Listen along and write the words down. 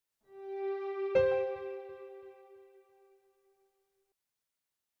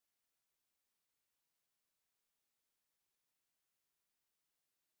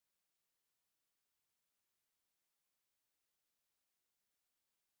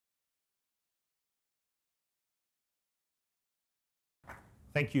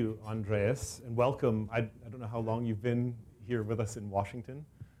Thank you, Andreas, and welcome. I don't know how long you've been here with us in Washington.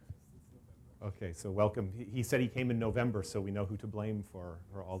 Okay, so welcome. He said he came in November, so we know who to blame for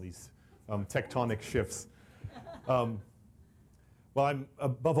all these tectonic shifts. Well, I'm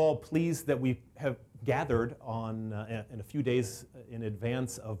above all pleased that we have gathered on in a few days in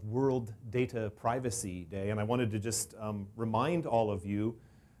advance of World Data Privacy Day, and I wanted to just remind all of you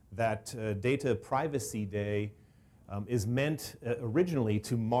that Data Privacy Day is meant originally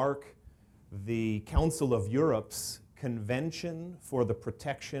to mark the Council of Europe's Convention for the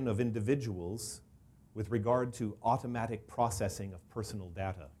Protection of Individuals with regard to automatic processing of personal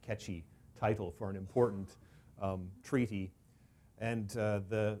data. Catchy title for an important treaty. And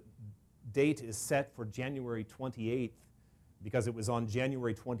the date is set for January 28th because it was on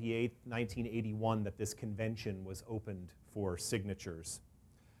January 28th, 1981 that this convention was opened for signatures.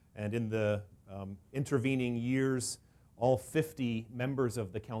 And in the intervening years, all 50 members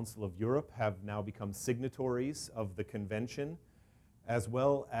of the Council of Europe have now become signatories of the convention, as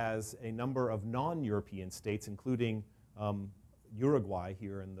well as a number of non-European states, including Uruguay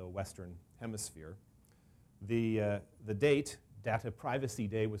here in the Western Hemisphere. The date, Data Privacy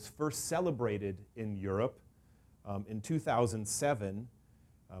Day, was first celebrated in Europe in 2007,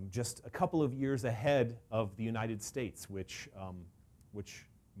 just a couple of years ahead of the United States, which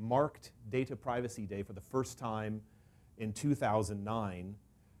marked Data Privacy Day for the first time in 2009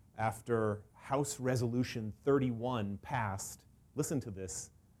 after House Resolution 31 passed, listen to this,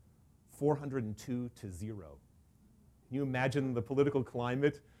 402 to 0. Can you imagine the political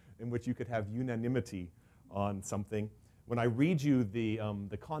climate in which you could have unanimity on something? When I read you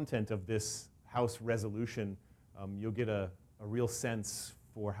the content of this House resolution, you'll get a real sense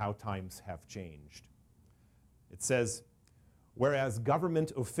for how times have changed. It says, whereas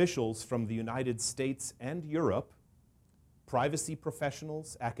government officials from the United States and Europe, privacy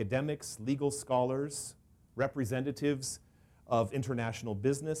professionals, academics, legal scholars, representatives of international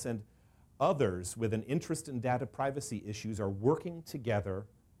business, and others with an interest in data privacy issues are working together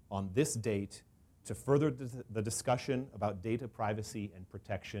on this date to further the discussion about data privacy and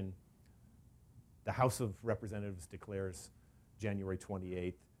protection. The House of Representatives declares January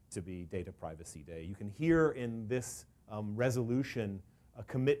 28th to be Data Privacy Day. You can hear in this resolution a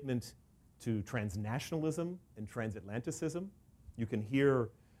commitment to transnationalism and transatlanticism. You can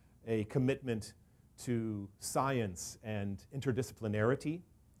hear a commitment to science and interdisciplinarity,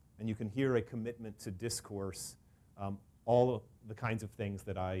 and you can hear a commitment to discourse, all of the kinds of things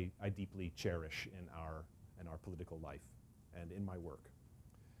that I deeply cherish in our political life and in my work.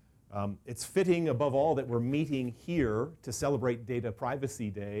 It's fitting, above all, that we're meeting here to celebrate Data Privacy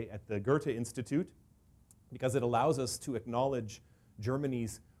Day at the Goethe-Institut because it allows us to acknowledge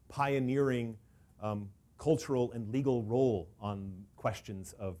Germany's pioneering cultural and legal role on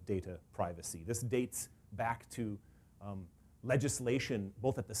questions of data privacy. This dates back to legislation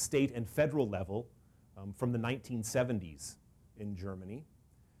both at the state and federal level from the 1970s in Germany,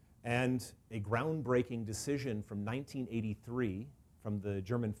 and a groundbreaking decision from 1983 from the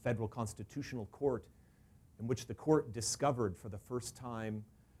German Federal Constitutional Court in which the court discovered for the first time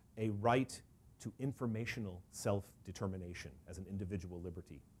a right to informational self-determination as an individual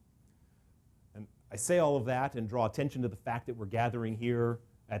liberty. And I say all of that and draw attention to the fact that we're gathering here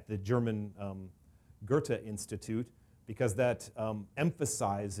at the German Goethe-Institut because that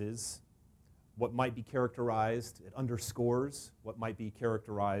emphasizes what might be characterized, it underscores what might be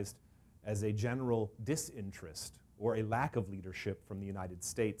characterized as a general disinterest or a lack of leadership from the United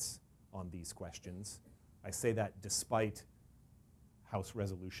States on these questions. I say that despite House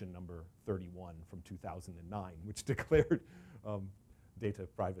Resolution number 31 from 2009, which declared Data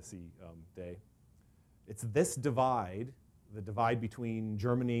Privacy Day. It's this divide, the divide between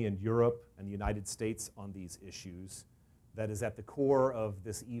Germany and Europe and the United States on these issues, that is at the core of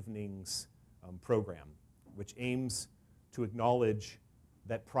this evening's program, which aims to acknowledge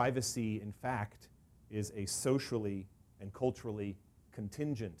that privacy, in fact, is a socially and culturally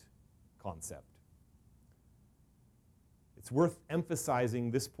contingent concept. It's worth emphasizing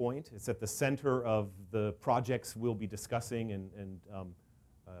this point. It's at the center of the projects we'll be discussing and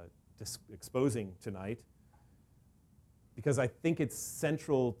exposing tonight, because I think it's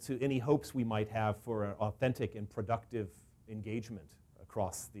central to any hopes we might have for an authentic and productive engagement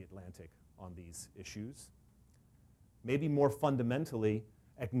across the Atlantic on these issues. Maybe more fundamentally,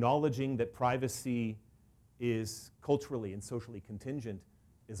 acknowledging that privacy is culturally and socially contingent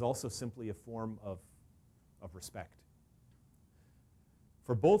is also simply a form of respect.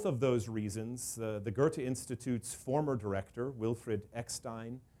 For both of those reasons, the Goethe-Institut's former director, Wilfried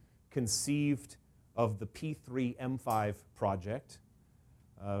Eckstein, conceived of the P3M5 project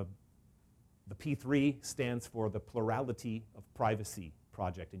The P3 stands for the Plurality of Privacy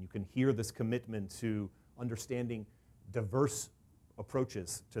Project, and you can hear this commitment to understanding diverse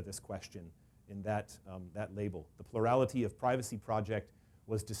approaches to this question in that label. The Plurality of Privacy Project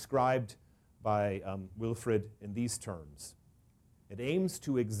was described by Wilfrid in these terms. It aims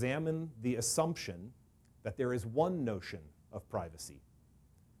to examine the assumption that there is one notion of privacy.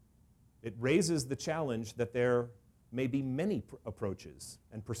 It raises the challenge that there may be many approaches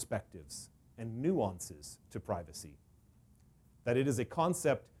and perspectives and nuances to privacy, that it is a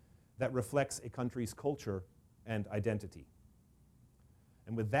concept that reflects a country's culture and identity.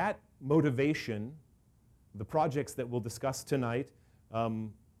 And with that motivation, the projects that we'll discuss tonight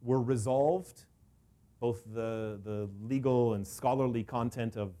were resolved, both the legal and scholarly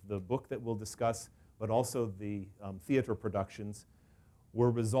content of the book that we'll discuss, but also the theater productions,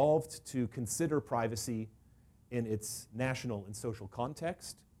 were resolved to consider privacy in its national and social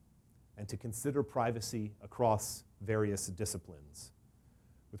context, and to consider privacy across various disciplines.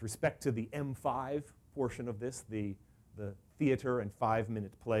 With respect to the M5 portion of this, the theater and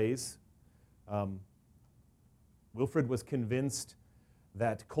 5-minute plays, Wilfrid was convinced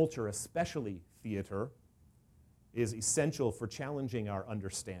that culture, especially theater, is essential for challenging our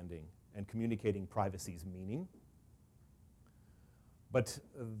understanding and communicating privacy's meaning. But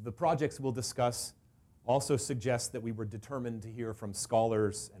the projects we'll discuss also suggest that we were determined to hear from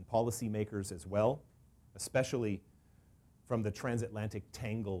scholars and policymakers as well, especially from the transatlantic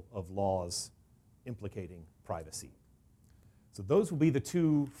tangle of laws implicating privacy. So those will be the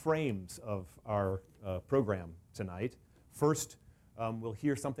two frames of our program tonight. First, we'll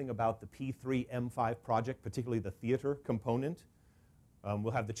hear something about the P3M5 project, particularly the theater component.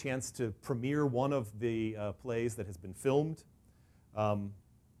 We'll have the chance to premiere one of the plays that has been filmed.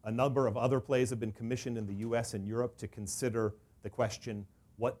 A number of other plays have been commissioned in the US and Europe to consider the question,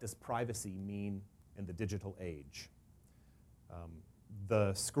 what does privacy mean in the digital age?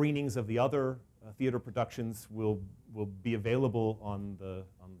 The screenings of the other theater productions will be available on the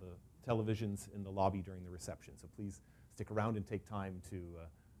televisions in the lobby during the reception. So please stick around and take time to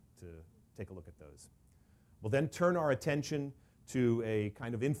take a look at those. We'll then turn our attention to a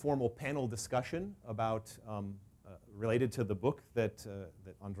kind of informal panel discussion about related to the book that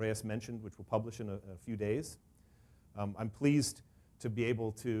Andreas mentioned, which we'll publish in a few days. I'm pleased to be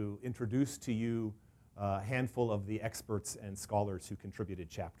able to introduce to you a handful of the experts and scholars who contributed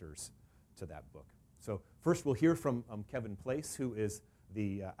chapters to that book. So first we'll hear from Kevin Place, who is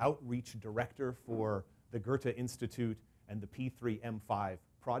the outreach director for the Goethe-Institut and the P3M5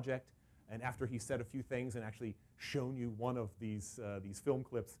 project. And after he said a few things and actually shown you one of these film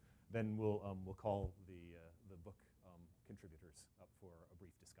clips, then we'll call the book contributors up for a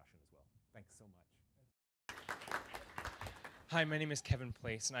brief discussion as well. Thanks so much. Hi, my name is Kevin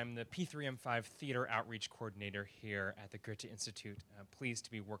Place, and I'm the P3M5 Theater Outreach Coordinator here at the Goethe-Institut. Pleased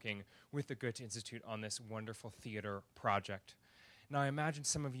to be working with the Goethe-Institut on this wonderful theater project. Now, I imagine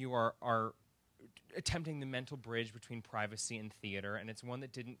some of you are attempting the mental bridge between privacy and theater, and it's one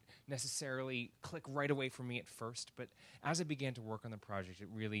that didn't necessarily click right away for me at first, but as I began to work on the project, it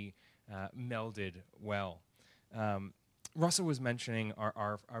really melded well. Russell was mentioning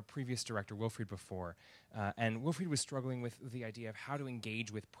our previous director, Wilfrid, before, and Wilfrid was struggling with the idea of how to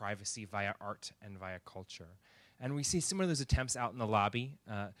engage with privacy via art and via culture. And we see some of those attempts out in the lobby,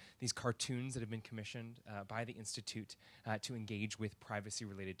 these cartoons that have been commissioned by the Institute to engage with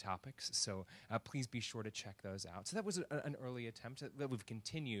privacy-related topics. So please be sure to check those out. So that was an early attempt that we've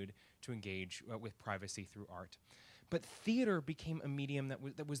continued to engage with privacy through art. But theater became a medium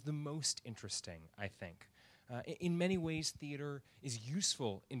that was the most interesting, I think. In many ways, theater is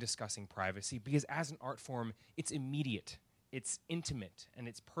useful in discussing privacy because as an art form, it's immediate, it's intimate, and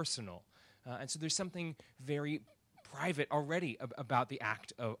it's personal. And so there's something very private already about the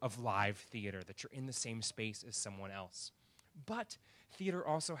act of live theater, that you're in the same space as someone else. But theater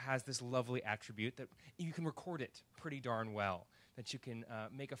also has this lovely attribute that you can record it pretty darn well, that you can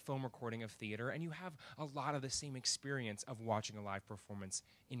make a film recording of theater, and you have a lot of the same experience of watching a live performance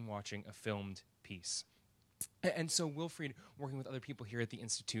in watching a filmed piece. And so Wilfrid, working with other people here at the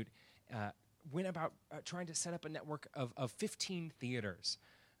Institute, went about trying to set up a network of 15 theaters.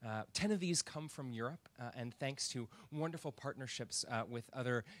 10 of these come from Europe, and thanks to wonderful partnerships with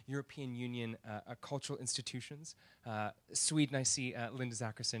other European Union cultural institutions. Sweden, I see Linda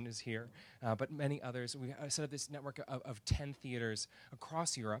Zackerson is here, but many others. We set up this network of 10 theaters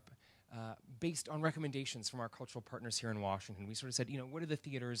across Europe, based on recommendations from our cultural partners here in Washington. We sort of said, what are the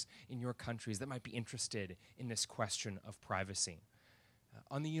theaters in your countries that might be interested in this question of privacy?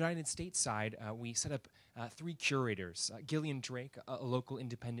 On the United States side, we set up 3 curators. Gillian Drake, a local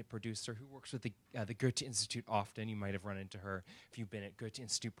independent producer who works with the Goethe-Institut often. You might have run into her if you've been at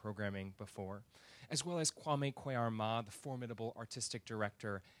Goethe-Institut programming before. As well as Kwame Kwei-Armah, the formidable artistic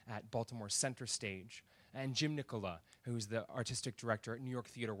director at Baltimore Center Stage. And Jim Nicola, who's the artistic director at New York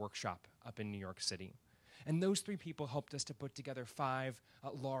Theater Workshop up in New York City. And those 3 people helped us to put together 5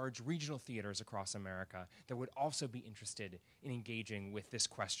 large regional theaters across America that would also be interested in engaging with this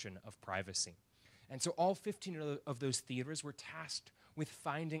question of privacy. And so all 15 of those theaters were tasked with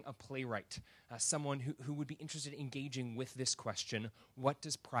finding a playwright, someone who would be interested in engaging with this question, what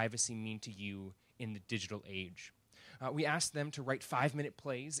does privacy mean to you in the digital age? We asked them to write 5-minute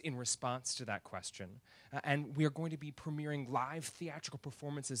plays in response to that question. And we are going to be premiering live theatrical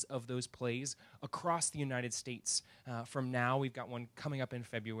performances of those plays across the United States. From now, we've got one coming up in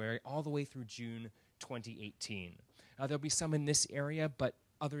February, all the way through June 2018. There'll be some in this area, but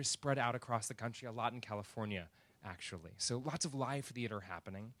others spread out across the country, a lot in California, actually. So lots of live theater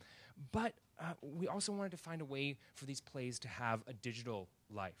happening. But we also wanted to find a way for these plays to have a digital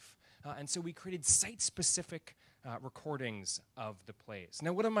life. And so we created site-specific recordings of the plays.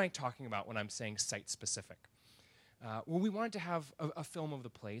 Now, what am I talking about when I'm saying site-specific? Well, we wanted to have a film of the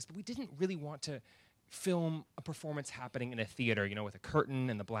plays, but we didn't really want to film a performance happening in a theater, you know, with a curtain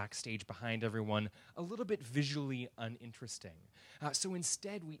and the black stage behind everyone, a little bit visually uninteresting. So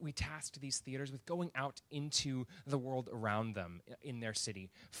instead, we tasked these theaters with going out into the world around them in their city,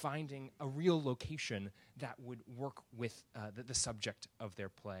 finding a real location that would work with the subject of their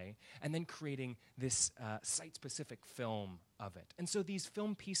play, and then creating this site-specific film of it. And so these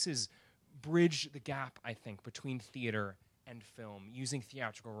film pieces bridge the gap, I think, between theater and film, using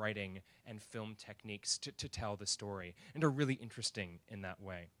theatrical writing and film techniques to tell the story, and are really interesting in that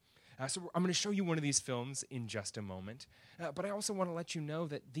way. So I'm going to show you one of these films in just a moment, but I also want to let you know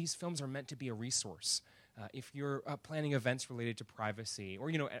that these films are meant to be a resource. If you're planning events related to privacy, or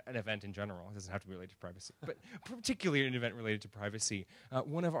an event in general, it doesn't have to be related to privacy, but particularly an event related to privacy,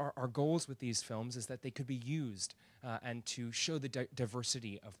 one of our goals with these films is that they could be used and to show the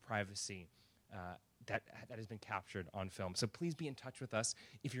diversity of privacy that has been captured on film. So please be in touch with us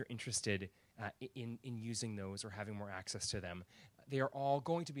if you're interested in using those or having more access to them. They are all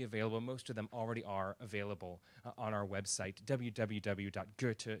going to be available. Most of them already are available on our website,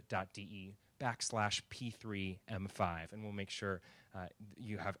 www.goethe.de/P3M5, and we'll make sure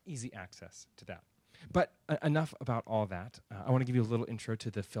you have easy access to that. But enough about all that. I want to give you a little intro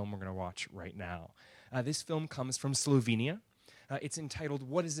to the film we're going to watch right now. This film comes from Slovenia. It's entitled,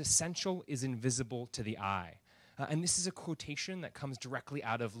 "What is Essential is Invisible to the Eye." And this is a quotation that comes directly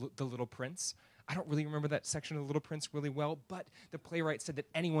out of The Little Prince. I don't really remember that section of The Little Prince really well, but the playwright said that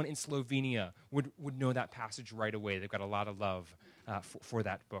anyone in Slovenia would know that passage right away. They've got a lot of love for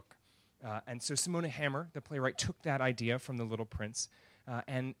that book. And so Simona Hammer, the playwright, took that idea from The Little Prince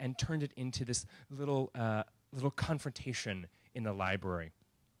and turned it into this little confrontation in the library.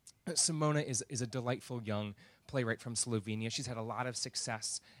 Simona is a delightful young playwright from Slovenia. She's had a lot of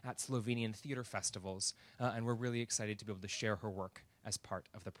success at Slovenian theater festivals, and we're really excited to be able to share her work as part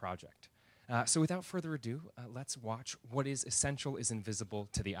of the project. So without further ado, let's watch What is Essential is Invisible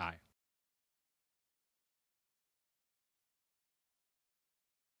to the Eye.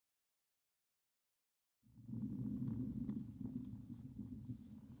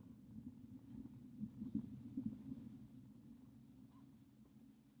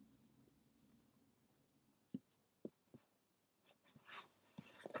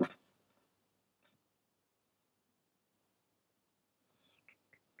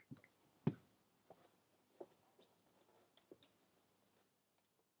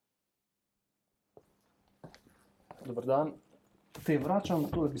 Dobar dan. Te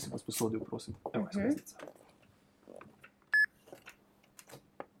vračam, tole bi si pa sposodil, prosim. Evo, zvezdica.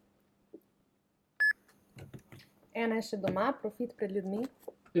 Ena je še doma, Profit pred ljudmi.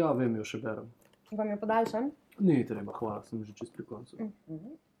 Ja, vem, jo še berem. Vam jo podaljšam? Ni treba, hvala, sem že čist pri koncu.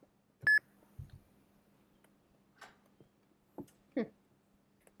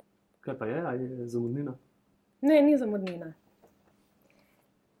 Kaj pa je, a je zamudnina? Ne, ni zamudnina.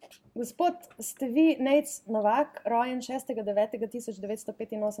 Gospod, ste vi Nejc Novak, rojen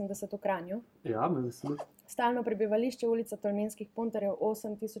 6.9.1985 v Kranju? Ja, me veseli. Stalno prebivališče, ulica Tolminskih puntarjev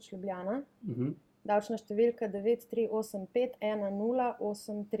 8000 Ljubljana. Davčna številka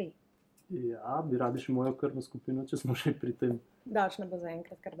 93851083. Ja, bi radi še mojo krvno skupino, če smo še pri tem. Davčna bo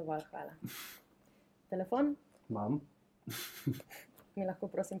zaenkrat kar dovolj, hvala. Telefon? Imam. Mi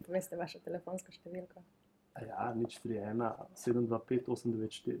lahko prosim poveste vašo telefonsko številko? Ja, 031 725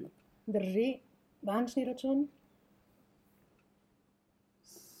 894. Drži. Bančni račun?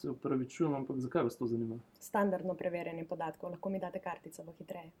 Se upravičujem, ampak zakaj vas to zanima? Standardno preverjanje podatkov, lahko mi date kartico, bo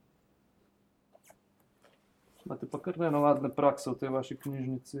hitreje. Imate pa kar nenavadne prakse v tej vaši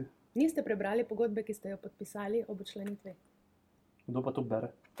knjižnici. Niste prebrali pogodbe, ki ste jo podpisali ob včlanitvi? Kdo pa to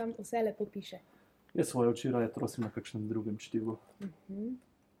bere? Tam vse lepo piše. Jaz svoje oči raje trosim na kakšnem drugem čtivu.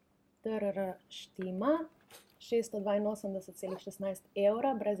 TRR štima, 682,16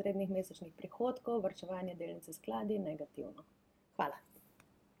 evra, brez rednih mesečnih prihodkov, varčevanje delnice skladi, negativno. Hvala.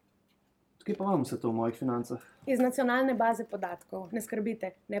 Kje pa vam vse to v mojih financah? Iz nacionalne baze podatkov. Ne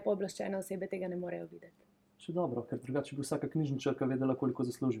skrbite, nepooblaščene osebe tega ne morejo videti. Še dobro, ker drugače bi vsaka knjižničarka vedela, koliko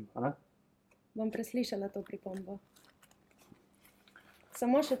zaslužim, a ne? Bom preslišala to pripombo.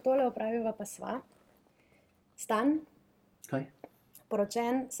 Samo še tole opraviva pa sva. Stan, Kaj?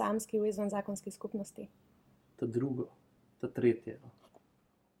 poročen, samski v izvenzakonski skupnosti. Ta drugo, ta tretje.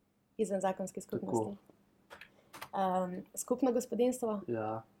 Izvenzakonski skupnosti. Skupno gospodinjstvo,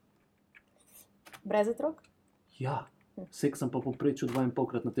 Ja. brez otrok? Ja. Seksam pa poprečju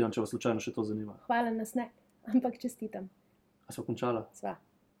 2,5-krat na teden, če vas slučajno še to zanima. Hvala nas ne, ampak čestitam. A sva končala? Sva,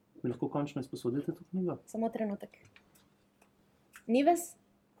 Mi lahko končno izposodite to knjigo? samo trenutek. Nives?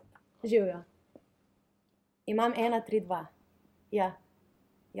 Živjo. Imam 132. Ja.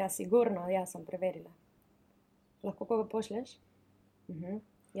 Ja, sigurno, ja, sem preverila. Lahko koga pošlješ?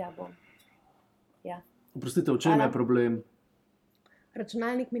 Ja, bom. Ja. Oprostite, v čem Hvala. je problem?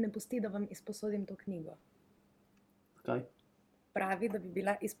 Računalnik mi ne pusti, da vam izposodim to knjigo. Kaj? Pravi, da bi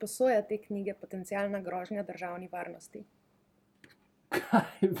bila izposoja te knjige potencialna grožnja državni varnosti. Kaj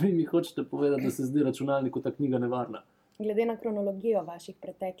vi mi hočete povedati, da se zdi računalniku ta knjiga nevarna? Glede na kronologijo vaših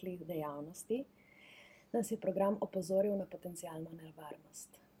preteklih dejavnosti, nas je program opozoril na potencialno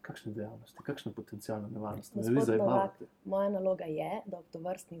nevarnost. Kakšne dejavnosti, kakšna potencijalna nevarnost? Me vi Gospod Novak, zajebavate. moja naloga je, da ob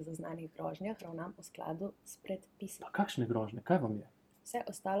tovrstnih zaznanih grožnjah ravnam v skladu s predpisi. Pa kakšne grožnje, kaj vam je? Vse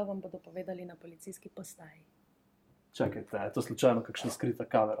ostalo vam bodo povedali na policijski postaji. Čakajte, je to slučajno kakšna skrita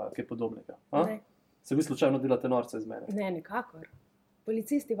kamera ali kaj podobnega? A? Ne. Se vi slučajno delate norca iz mene? Ne, nikakor.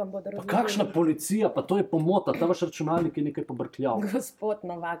 Policisti vam bodo Pa razložili. kakšna policija, pa to je pomota, ta vaš računalnik je nekaj pobrkljal. Gospod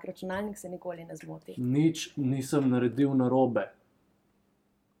Novak, računalnik se nikoli ne zmoti. Nič nisem naredil narobe.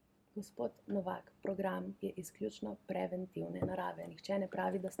 Gospod Novak, program je izključno preventivne narave. Nihče ne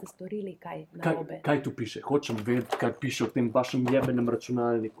pravi, da ste storili kaj narobe. Kaj tu piše? Hočem vedeti, kaj piše v tem vašem jebenem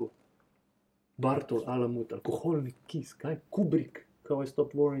računalniku. Bartol, Alamut, alkoholni kis, kaj? Kubrick, How I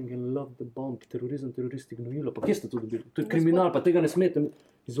Stopped Worrying and Loved the Bomb, terorizem, teroristi, gnojilo. Pa kje ste to dobili? To je kriminal, pa tega ne smete.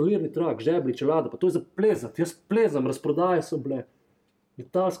 Izolirani trak, žebli, čelada, pa to je za plezati. Jaz plezam, razprodaje so bile.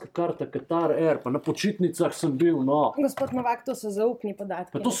 Letalska karta, Qatar Air, pa na počitnicah sem bil, no. Gospod Novak, to so zaupni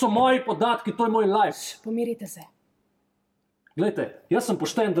podatki. Pa to so moji podatki, to je moj life. Pomirite se. Glejte, jaz sem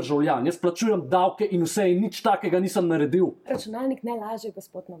pošten državljan, jaz plačujem davke in vse in nič takega nisem naredil. Računalnik ne laže,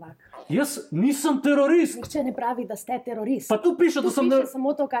 gospod Novak. Jaz nisem terorist. Nihče ne pravi, da ste terorist. Pa tu piše, da sem... piše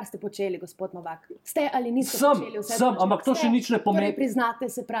samo to, kar ste počeli, gospod Novak. Ste ali niste počeli vse Sem, počeli? ampak to še Ste. nič ne pomeni. Torej priznate,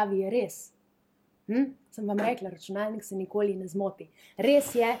 se pravi, je res. Sem vam rekla, računalnik se nikoli ne zmoti. Res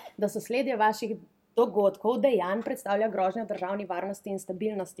je, da sosledje vaših dogodkov, dejanj predstavlja grožnjo državni varnosti in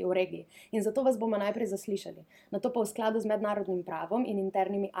stabilnosti v regiji. In zato vas bomo najprej zaslišali. Nato pa v skladu z mednarodnim pravom in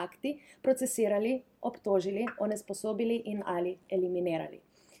internimi akti procesirali, obtožili, onesposobili in ali eliminirali.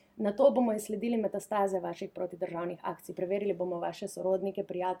 Nato bomo izsledili metastaze vaših protidržavnih akcij. Preverili bomo vaše sorodnike,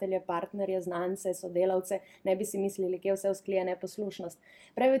 prijatelje, partnerje, znance, sodelavce. Ne bi si mislili, kje vse vzklije neposlušnost.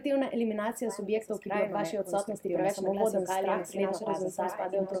 Preventivna eliminacija subjektov, ki bi v vaši odsotnosti preveč samovoden strah, naslednjo fazo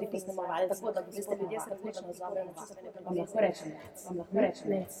spadajo tudi pisnemovalci. Tako da boste ljudje se različno odzvali na vas. Vam lahko rečem,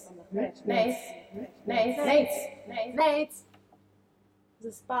 Nec.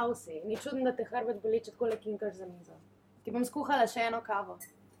 Zaspal si. Ni čudno, da te hrbet boli, če takole kinkaš za mizo. Ti bom skuhala še eno kavo.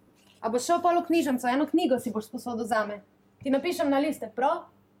 A boš šel pol v knjižnico, eno knjigo si boš sposodil zame. Ti napišem na liste, prav?